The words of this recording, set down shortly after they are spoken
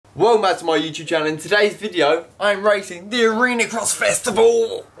Welcome back to my YouTube channel. In today's video, I'm racing the Arenacross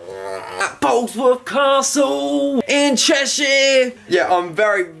Festival at Bolesworth Castle in Cheshire. Yeah, I'm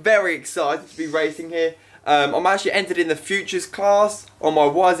very excited to be racing here. I'm actually entered in the Futures class on my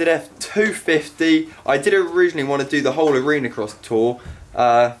YZF 250. I did originally want to do the whole Arenacross tour,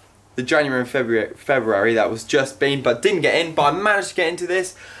 the January and February that was just been, but didn't get in, but I managed to get into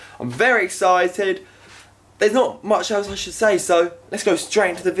this. I'm very excited. There's not much else I should say, so let's go straight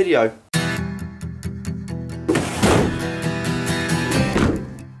into the video.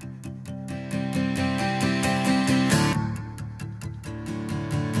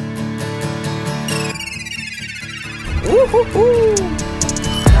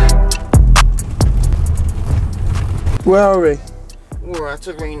 Where are we? We're at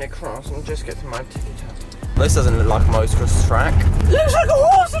Arenacross and just get to my ticket. This doesn't look like a motocross track. It looks like a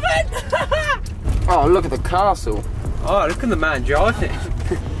horse event! Oh, look at the castle. Oh, look at the man driving.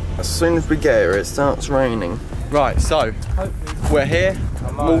 As soon as we get here, it starts raining. Right, so, we're here.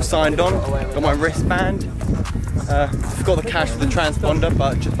 I'm all signed on. Got my wristband. Forgot the cash for the transponder,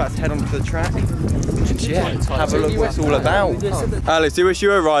 but just about to head on to the track. And yeah, have a look what it's all about. Alex, do you wish you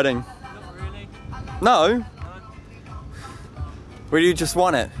were riding? Not really. No? Well, you just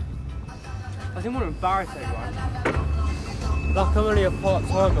won it. I didn't want to embarrass everyone. Like, I'm only a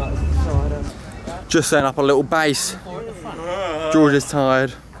part-timer, so I don't... Just setting up a little base. George is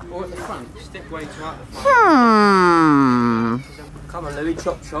tired. Or at the front, stick way too out the front. Come on, Louis,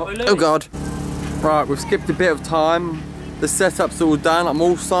 chop. Oh God. Right, we've skipped a bit of time. The setup's all done. I'm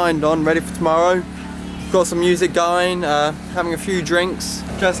all signed on, ready for tomorrow. Got some music going, having a few drinks.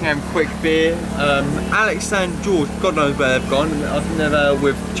 Just having a quick beer. Alex and George, God knows where they've gone. I think they're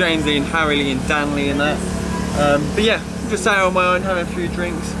with James Lee and Harry Lee and Dan Lee and that. But yeah, just sat on my own, having a few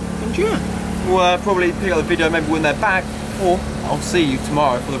drinks. And yeah. We'll probably pick up the video maybe when they're back, or I'll see you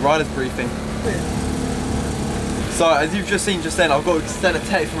tomorrow for the riders briefing. So as you've just seen just then, I've got to send a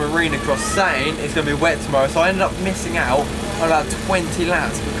text from Arenacross saying it's going to be wet tomorrow, so I ended up missing out on about 20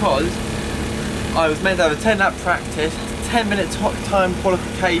 laps because I was meant to have a 10 lap practice, 10-minute time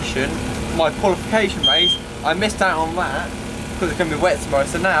qualification, my qualification race. I missed out on that because it's going to be wet tomorrow,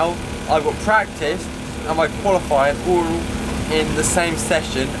 so now I've got practice and my qualifying all in the same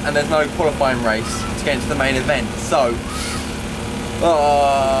session, and there's no qualifying race to get into the main event. So,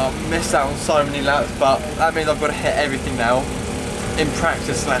 missed out on so many laps, but that means I've got to hit everything now in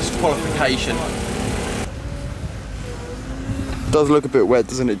practice / qualification. Does look a bit wet,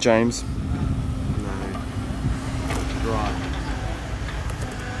 doesn't it, James? No. Right.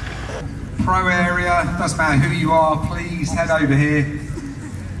 Pro area, doesn't matter who you are, please head over here.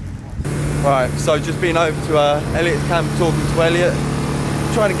 Right, so just been over to Elliot's camp, talking to Elliot,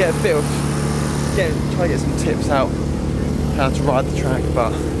 trying to get a bit of, trying to get some tips out how to ride the track,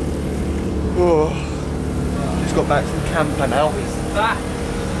 but just got back to the camper now. Back?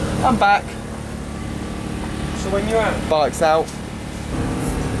 I'm back. So when you're out? Bike's out.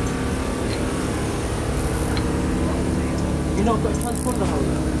 You're not got a transponder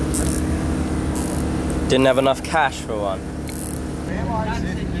holder? Didn't have enough cash for one.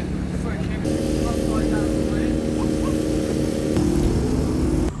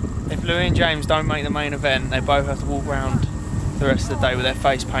 If Louis and James don't make the main event, they both have to walk around the rest of the day with their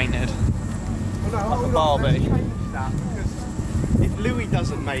face painted. Like a Barbie. If Louis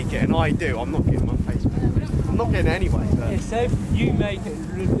doesn't make it and I do, I'm not getting my face painted. I'm not getting it anyway. But... Yeah, so if you make it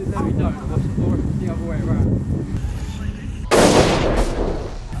and Louis don't, or the other way around.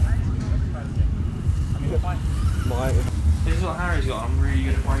 This is what Harry's got, I'm really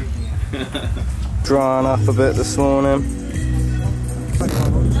good at breaking it. Drying up a bit this morning.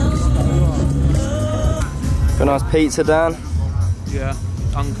 Got a nice pizza, Dan? Yeah,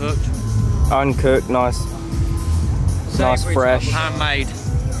 uncooked. Uncooked, nice. Nice, fresh. Handmade.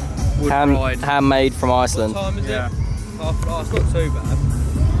 Wood-fried. Handmade from Iceland. What time is it? Oh, it's not too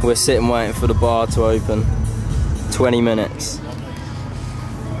bad. We're sitting waiting for the bar to open. 20 minutes.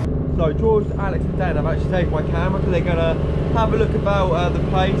 So George, Alex and Dan have actually taken my camera because they're going to have a look about the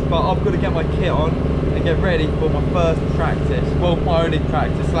place, but I've got to get my kit on and get ready for my first practice. Well, my only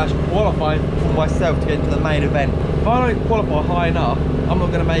practice / qualifying for myself to get into the main event. If I don't qualify high enough, I'm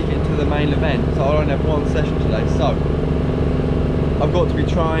not going to make it into the main event, so I'll only have one session today. So I've got to be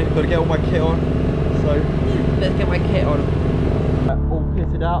trying, got to get all my kit on. So let's get my kit on. All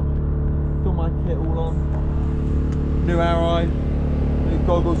kitted up, got my kit all on. New arrow.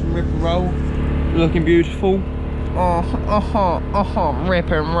 Goggles from Rip and Roll, looking beautiful. Rip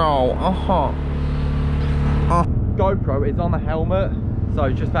and Roll, GoPro is on the helmet, so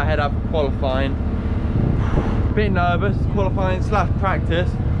just about head out for qualifying. Bit nervous, qualifying / practice.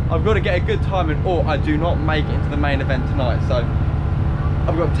 I've got to get a good timing or I do not make it into the main event tonight. So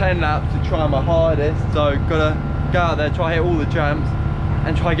I've got 10 laps to try my hardest, so gotta go out there, try hit all the jumps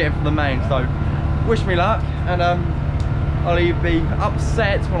and try get in for the main. So wish me luck, and I'll either be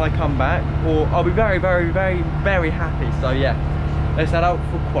upset when I come back or I'll be very, very, very, very happy. So yeah, let's head out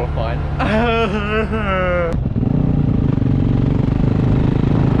for qualifying.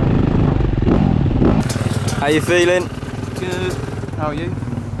 How you feeling? Good. How are you?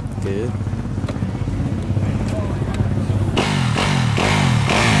 Good.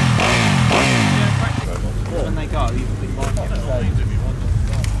 When they go, you can be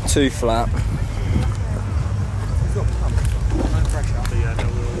 2 flat.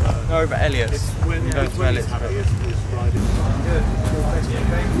 Go over Elliot's. Go to Elliot's.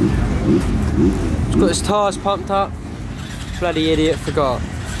 He's got his tyres pumped up. Bloody idiot, forgot.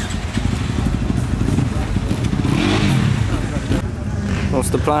 What's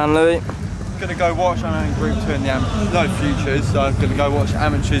the plan, Louis? I'm gonna go watch. I'm in Group 2 in the futures, so I'm gonna go watch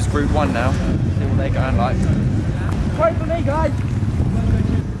amateurs Group 1 now. See what they're going like. Wait for me, guys.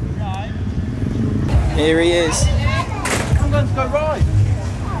 Here he is. I'm going to go ride.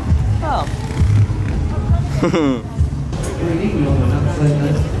 Oh.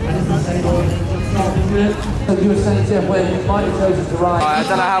 I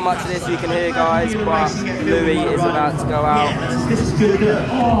don't know how much of this you can hear, guys, but Louis is about to go out.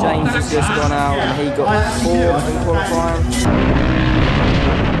 James has just gone out and he got 4th in qualifying.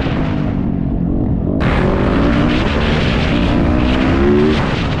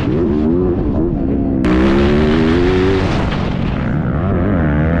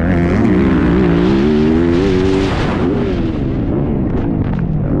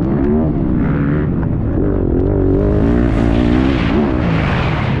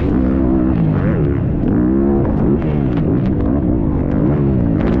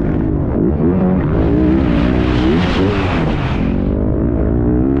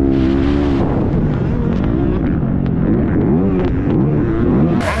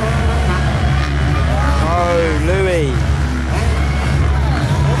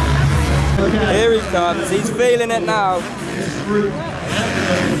 He's feeling it now. That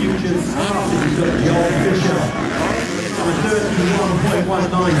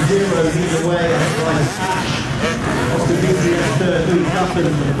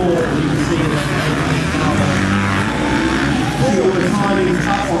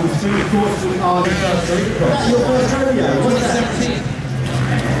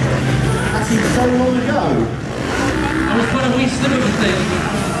seems so long ago. I was quite a wee slip of a thing.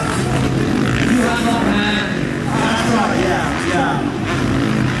 That's right, yeah.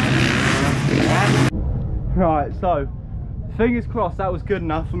 Right, so fingers crossed that was good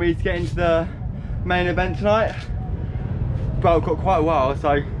enough for me to get into the main event tonight. But I've got quite a while,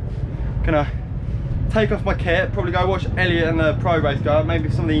 so gonna take off my kit, probably go watch Elliot and the pro race go, maybe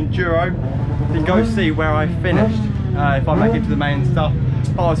some of the enduro, then go see where I finished, if I make it to the main stuff.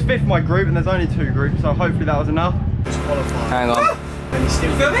 But I was 5th in my group and there's only 2 groups, so hopefully that was enough. Hang on.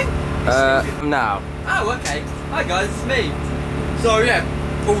 You filming? Now. Oh, okay. Hi guys, it's me. So yeah,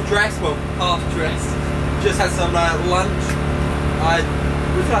 full dress, well, half dress. Just had some lunch. What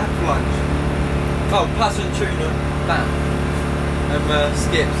did I have for lunch? Oh, pasta and tuna, that. And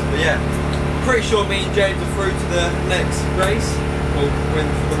skips, but yeah. Pretty sure me and James are through to the next race. We'll win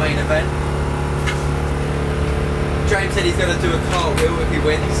for the main event. James said he's going to do a cartwheel if he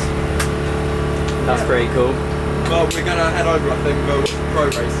wins. That's pretty cool. Well, we're going to head over, I think, and go watch the pro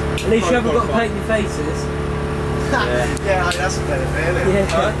race. At least you haven't got to paint your faces. Yeah, that's a better feeling.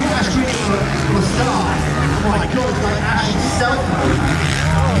 Yeah. Oh my god, like actually stealth mode.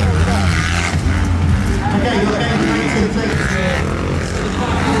 Okay, you're getting ready to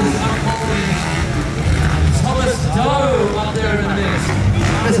Thomas Doe up there in this.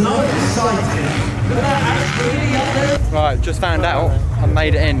 There's another exciting. Look at that, that's really up there. Right, just found out I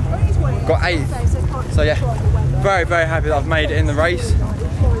made it in. Got 8th. So yeah, very, very happy that I've made it in the race.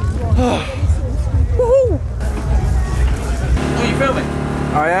 Woohoo! Are you filming?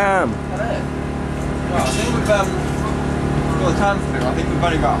 I am. Well, I think we've got the time to do. I think we've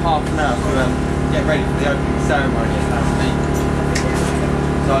only got half an hour to get ready for the opening ceremony at that speed.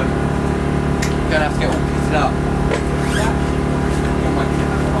 So, I'm going to have to get all kitted up. Get my kit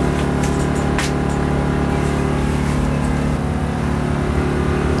on.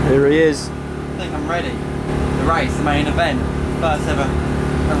 Here he is. I think I'm ready. The race, the main event, first ever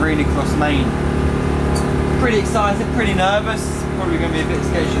Arenacross main. Pretty excited, pretty nervous. Probably going to be a bit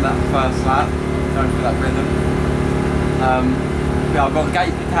sketchy in that first lap. Going for that rhythm. Yeah, I've got the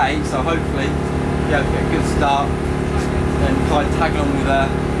gate PK, so hopefully be able to get a good start. Then try to tag along with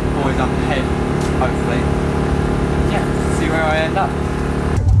goes up ahead, hopefully. Yeah, see where I end up.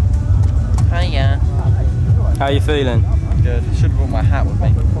 Hiya. How are you feeling? Good. Should have brought my hat with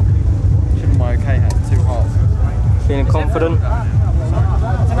me. Should have my OK hat, too hot. Feeling confident? I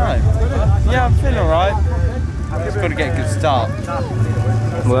don't know. Yeah, I'm feeling alright. Just got to get a good start.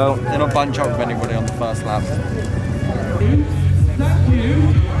 Well, Then I'll bunch up with anybody on the first lap. Thank you.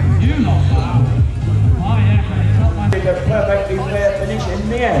 You lot now. Oh yeah. A perfectly fair finish in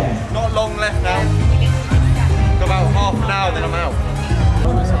the end. Not long left now. Got about half an hour, then I'm out.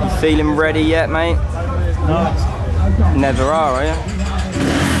 you feeling ready yet, mate? No. Never are you?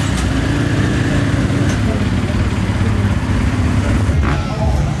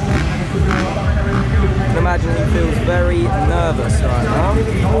 I can imagine he feels very nervous right now.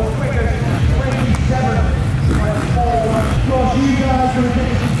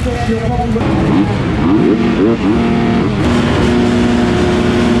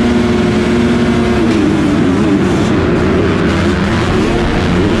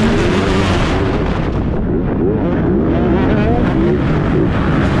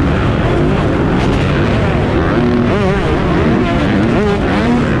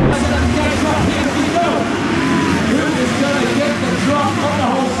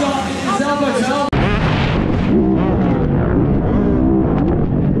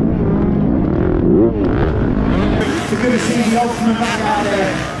 Good to see the Ultimate back out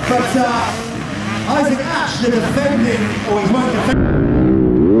there, but Isaac Ash, the defending, or he won't defend.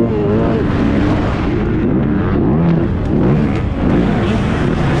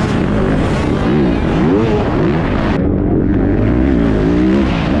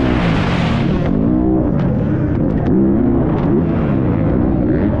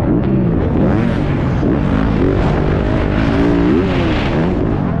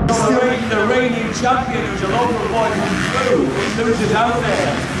 The reigning champion, who's a local boy from Peru, loses out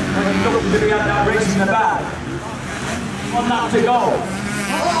there. And he looks as if he had that race in the bag. 1 lap to go.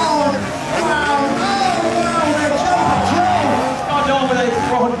 Oh, wow, they're jumping. Got over the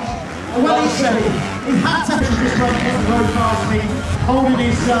front. Well, he had to just run the road past me, holding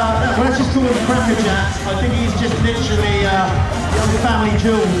his, let's just call him cracker jacks. I think he's just literally the family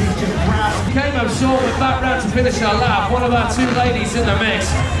jewels. He's just grabbed. Came up short with back round to finish our lap. One of our 2 ladies in the mix.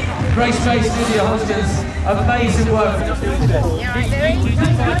 Grace Face Studio Hostess, amazing work.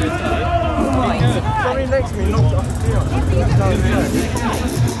 Somebody next to me knocked off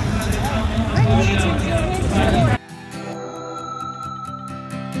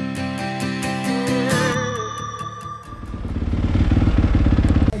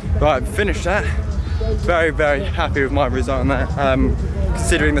Right, finished that. Very, very happy with my result on that.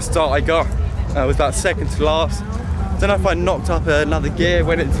 Considering the start I got, was about second to last. Don't know if I knocked up another gear,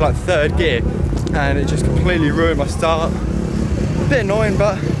 went into like 3rd gear, and it just completely ruined my start. A bit annoying,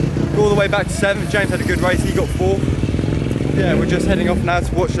 but all the way back to 7th. James had a good race, he got 4th. Yeah, we're just heading off now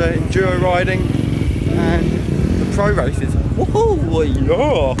to watch the enduro riding and the pro races. Woohoo!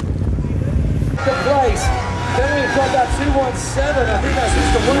 Yeah! Good place. Then we've got that 217. I think that's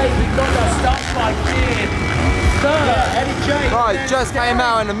just the way we've got that start by gear. Right, just came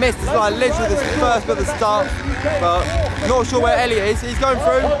out in the mist. It's like literally the first bit of the start, but not sure where Elliot is. He's going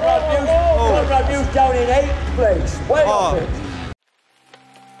through. Conrad Muse down in 8th place. Way up it.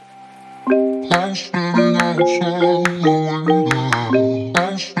 I'm standing outside the window.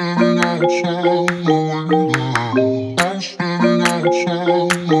 I'm standing outside the window. I'm standing outside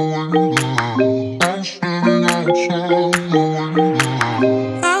the window. I'm standing outside the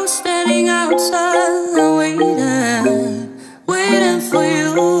window. I was standing outside waiting for you.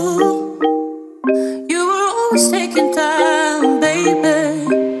 You were always taking time, baby,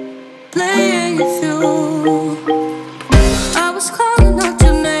 playing it through. I was calling out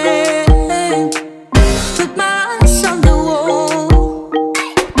your name, with my eyes on the wall.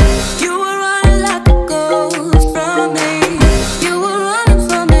 You were running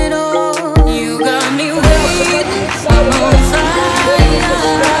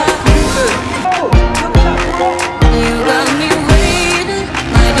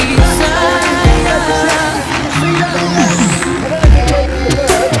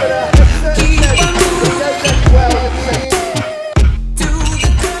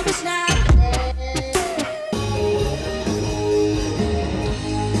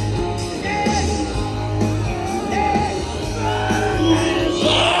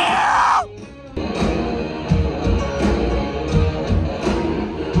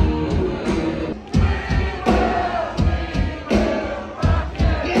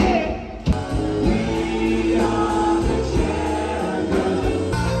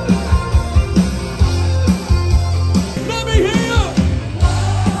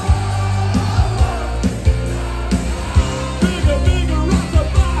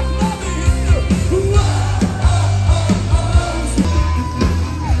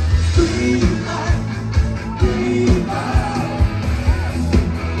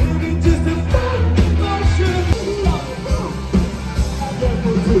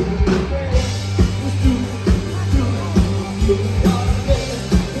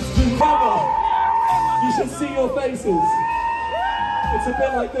a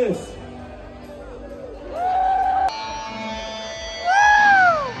bit like this.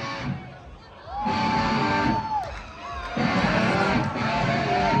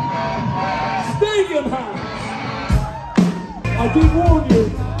 Stadium hands. I did warn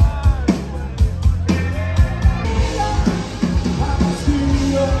you.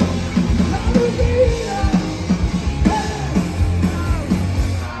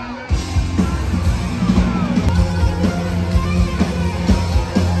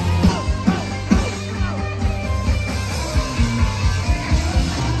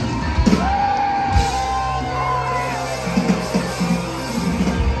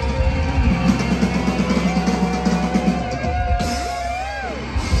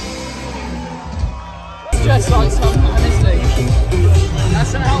 Just like something, honestly.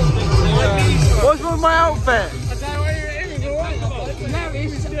 That's an outfit. What's wrong with my outfit?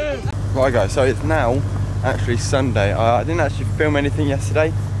 Right guys, so it's now actually Sunday. I didn't actually film anything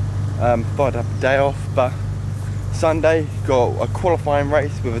yesterday, but I had a day off, but Sunday got a qualifying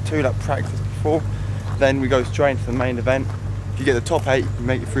race with a 2-lap practice before, then we go straight into the main event. If you get the top 8, you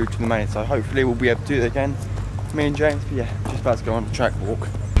make it through to the main, so hopefully we'll be able to do it again, me and James. But yeah, just about to go on the track walk.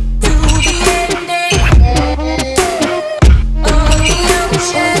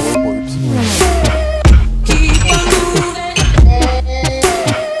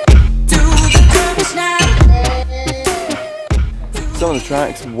 Some of the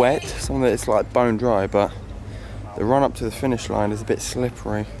track's wet, some of it's like bone dry, but the run up to the finish line is a bit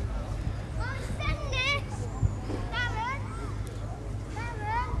slippery.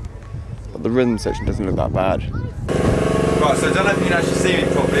 But the rhythm section doesn't look that bad. Right, so I don't know if you can actually see me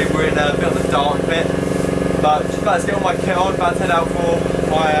properly. We're in a bit on the dark bit, but just about to get all my kit on, about to head out for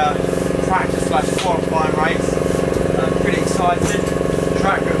my practice / qualifying race. I'm pretty excited. The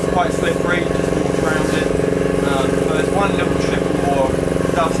track looks quite slippery, just walked around it. But there's one little triple more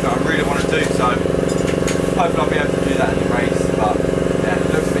dust that I really want to do, so hopefully I'll be able to do that in the race. But yeah, it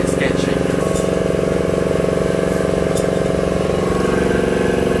looks a bit sketchy.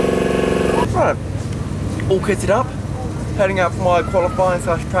 Right, all kitted up. Heading out for my qualifying /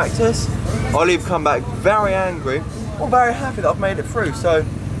 practice. I'll either come back very angry or very happy that I've made it through. So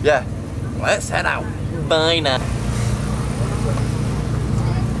yeah, let's head out. Bye now.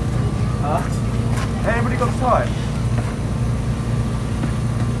 Anybody got a tie? 1,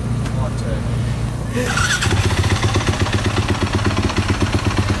 2.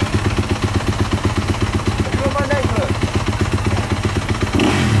 Have you got my name for it?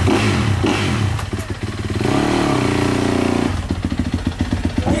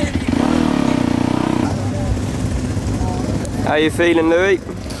 How you feeling, Louis?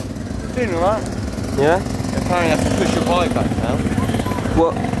 Feeling alright. Yeah? Apparently you have to push your bike back now.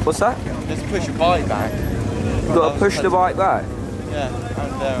 What's that? Just push your bike back. You've got to push the bike back? Yeah,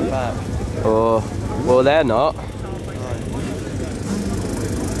 and there and back. Oh, well they're not.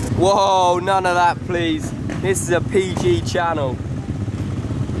 Whoa, none of that please. This is a PG channel.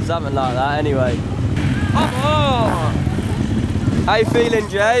 Something like that anyway. Come on! How you feeling,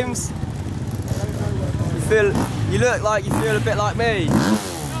 James? You look like you feel a bit like me.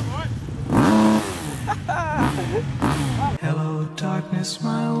 Hello, darkness,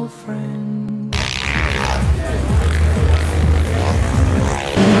 my old friend.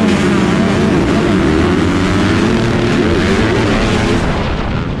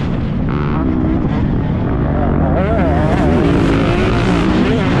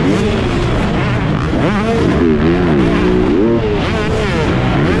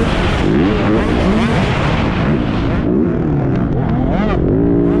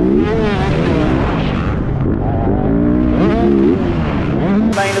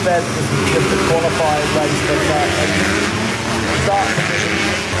 Main event is just a qualifying race, but start position.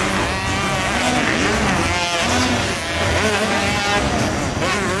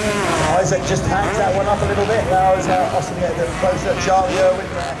 Isaac just hangs that one up a little bit. Now is Austin getting a little closer. Charlie Irwin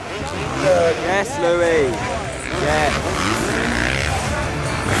there. Yes, Louis. Yeah.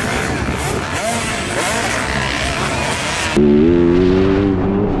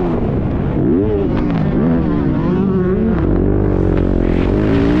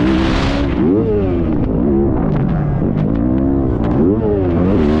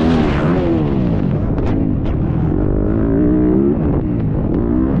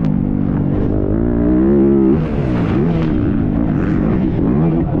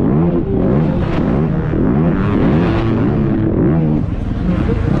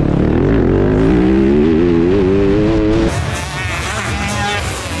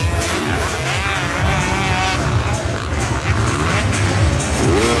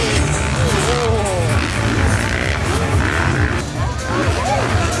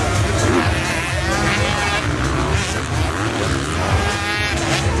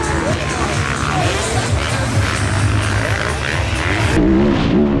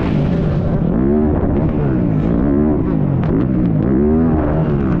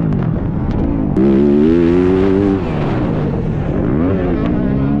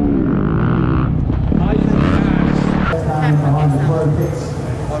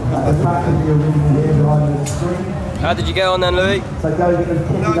 How did you get on then, Louis? So go get them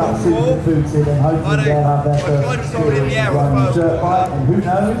kitted up, suited, booted, and hopefully they'll have their first experience running dirt bike. And who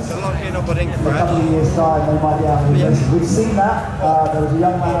knows, in a couple of years' time they might be out of this. We've seen that. There was a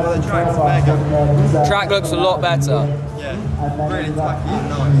young man out in Belfast. The track looks a lot better. Yeah, really tacky and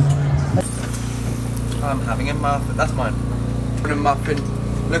nice. I'm having a muffin. That's mine. A muffin.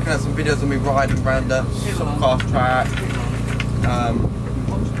 Looking at some videos of me riding around the Supercross track.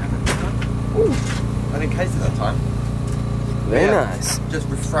 I didn't case it that time. Very nice. Just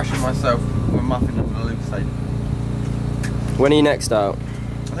refreshing myself with a muffin and a loop state. When are you next out?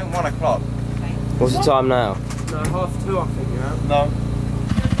 I think 1 o'clock. What's the time now? No, 2:30 I think you're out. No.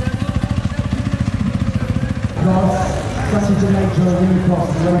 Such is the nature of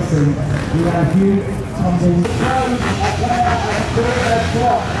Arenacross racing. We have you, Tommy.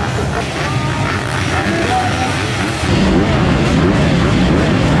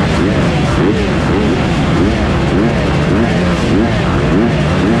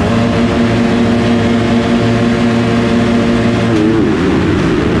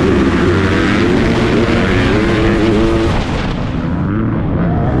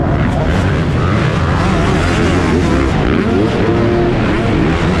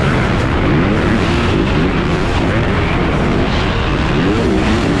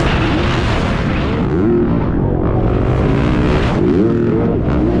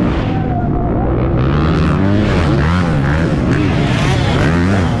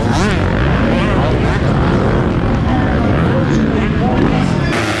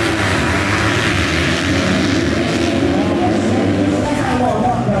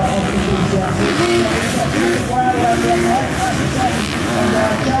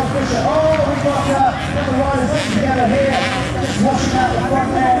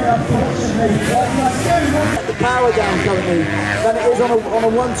 The power down currently than it is on a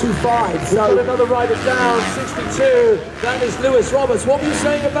 125. So Got another rider down, 62. That is Lewis Roberts. What were you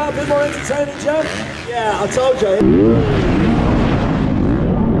saying about a bit more entertaining, Joe? yeah, I told you.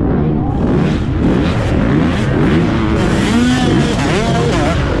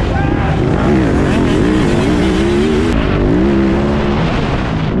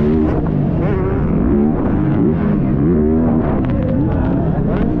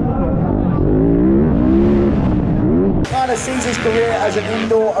 Sees his career as an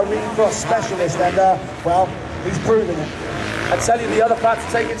indoor Arenacross specialist, and well, he's proven it. I tell you, the other part to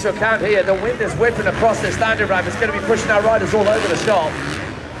take into account here, the wind is whipping across this landing ramp. It's going to be pushing our riders all over the shop.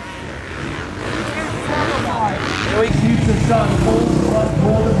 We'll keep an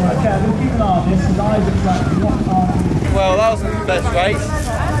eye on this, his eyes are flat. Well, that was the best race.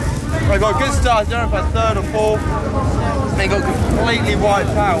 I got a good start, I don't know if I was 3rd or 4th. They got completely wiped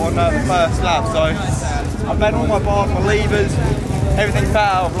out on the first lap, so I bent all my bars, my levers, everything fell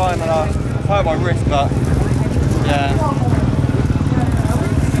out of line, and I hurt my wrist, but yeah.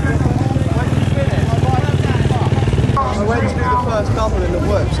 I went to do the first double in the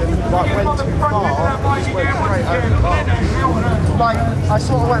whoops and like went too far, and just went straight over the bar. Like, I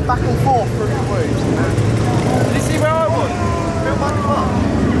sort of went back and forth through the whoops. Did you see where I was? Feel my club.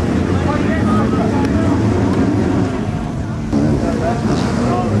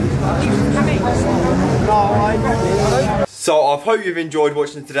 So I hope you've enjoyed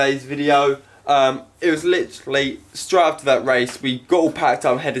watching today's video. It was literally straight after that race. We got all packed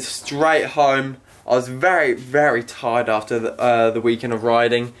up and headed straight home. I was very, very tired after the weekend of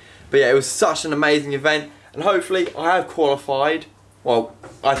riding. But yeah, it was such an amazing event, and hopefully I have qualified. Well,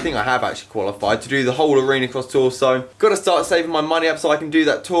 I think I have actually qualified to do the whole Arenacross tour, so got to start saving my money up so I can do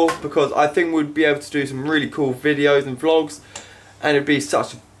that tour, because I think we'd be able to do some really cool videos and vlogs, and it'd be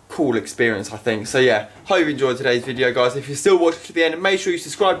such a cool experience, I think. So yeah, hope you enjoyed today's video, guys. If you're still watching to the end, make sure you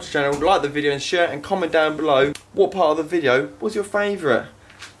subscribe to the channel, like the video and share, and comment down below what part of the video was your favourite.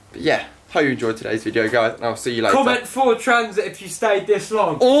 But yeah, hope you enjoyed today's video, guys, and I'll see you later. Comment forward transit if you stayed this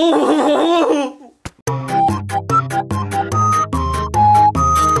long. Oh!